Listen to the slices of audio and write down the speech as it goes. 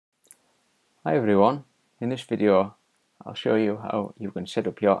Hi everyone, in this video I'll show you how you can set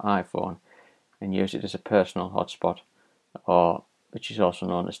up your iPhone and use it as a personal hotspot, or which is also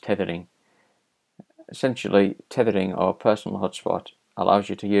known as tethering. Essentially, tethering or personal hotspot allows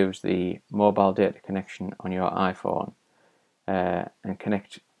you to use the mobile data connection on your iPhone and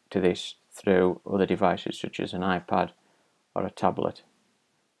connect to this through other devices such as an iPad or a tablet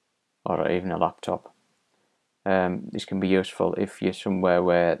or even a laptop. This can be useful if you're somewhere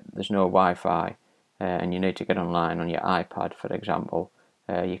where there's no Wi-Fi and you need to get online on your iPad, for example.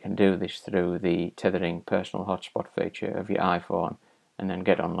 You can do this through the tethering personal hotspot feature of your iPhone and then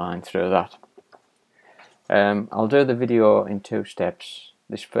get online through that. I'll do the video in two steps.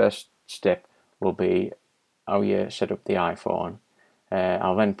 This first step will be how you set up the iPhone.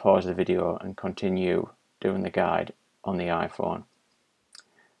 I'll then pause the video and continue doing the guide on the iPhone.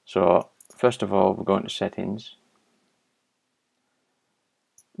 So first of all, we're going to settings.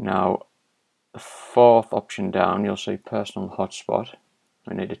 Now, the fourth option down, you'll see personal hotspot.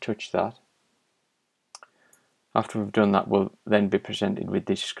 We need to touch that. After we've done that, we'll then be presented with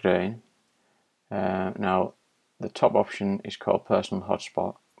this screen. Now, the top option is called personal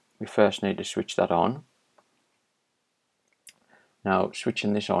hotspot. We first need to switch that on. Now,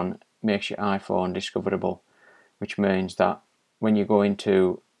 switching this on makes your iPhone discoverable, which means that when you go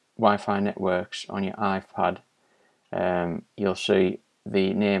into Wi-Fi networks on your iPad, you'll see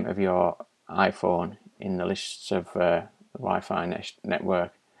the name of your iPhone in the lists of the Wi-Fi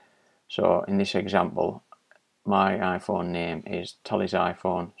network. So in this example, my iPhone name is Tolly's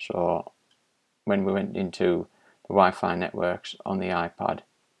iPhone, so when we went into the Wi-Fi networks on the iPad,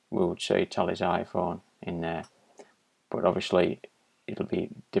 we would see Tolly's iPhone in there. But obviously it'll be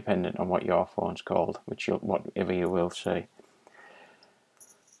dependent on what your phone's called, whatever you will see.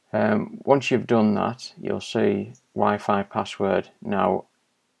 Once you've done that, you'll see Wi-Fi password. Now,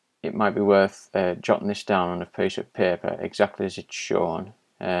 it might be worth jotting this down on a piece of paper exactly as it's shown,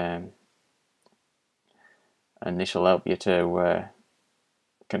 and this will help you to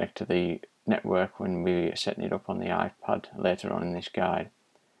connect to the network when we're setting it up on the iPad later on in this guide.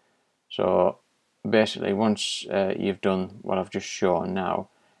 So basically, once you've done what I've just shown now,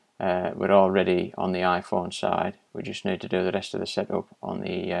 we're already on the iPhone side. We just need to do the rest of the setup on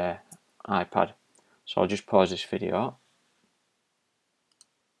the iPad. So I'll just pause this video.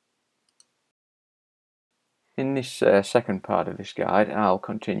 In this second part of this guide, I'll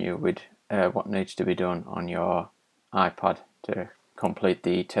continue with what needs to be done on your iPad to complete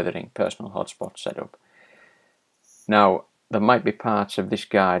the tethering personal hotspot setup. Now, there might be parts of this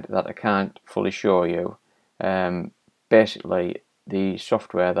guide that I can't fully show you. Basically, the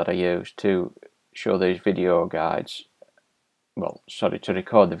software that I use to show these video guides, to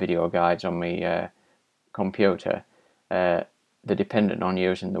record the video guides on my computer, they're dependent on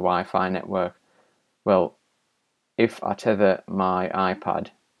using the Wi-Fi network. Well, if I tether my iPad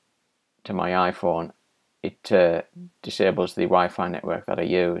to my iPhone, it disables the Wi-Fi network that I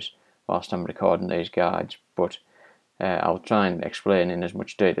use whilst I'm recording these guides, but I'll try and explain in as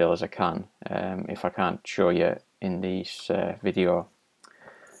much detail as I can if I can't show you in this video.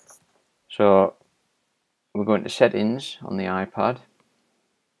 So we're going to settings on the iPad.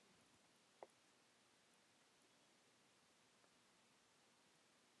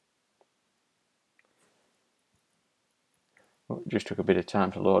 It just took a bit of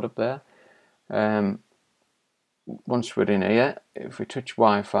time to load up there. Once we're in here, if we touch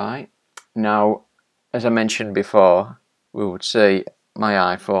Wi-Fi, now, as I mentioned before, we would see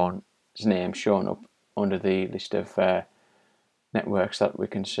my iPhone's name shown up under the list of networks that we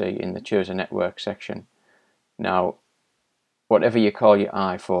can see in the Choose a Network section. Now, whatever you call your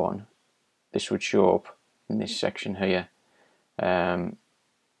iPhone, this would show up in this section here.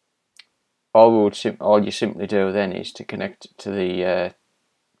 All you simply do then is to connect to the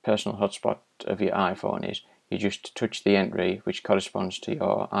personal hotspot of your iPhone is you just touch the entry which corresponds to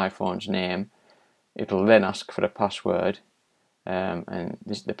your iPhone's name. It'll then ask for a password, and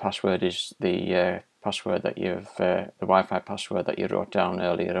the password is the password that the Wi-Fi password that you wrote down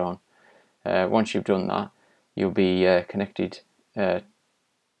earlier on. Once you've done that, you'll be connected to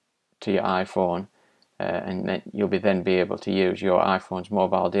your iPhone, and then you'll then be able to use your iPhone's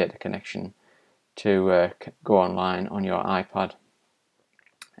mobile data connection to go online on your iPad.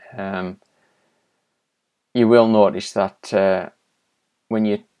 You will notice that when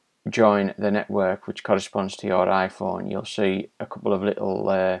you join the network which corresponds to your iPhone, you'll see a couple of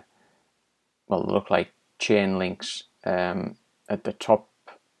little look like chain links at the top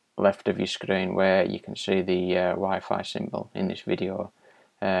left of your screen where you can see the Wi-Fi symbol in this video.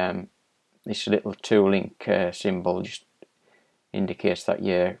 This little two link symbol just indicates that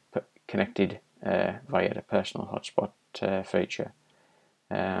you're connected via the personal hotspot feature.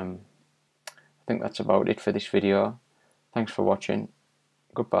 I think that's about it for this video. Thanks for watching.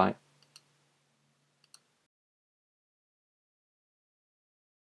 Goodbye.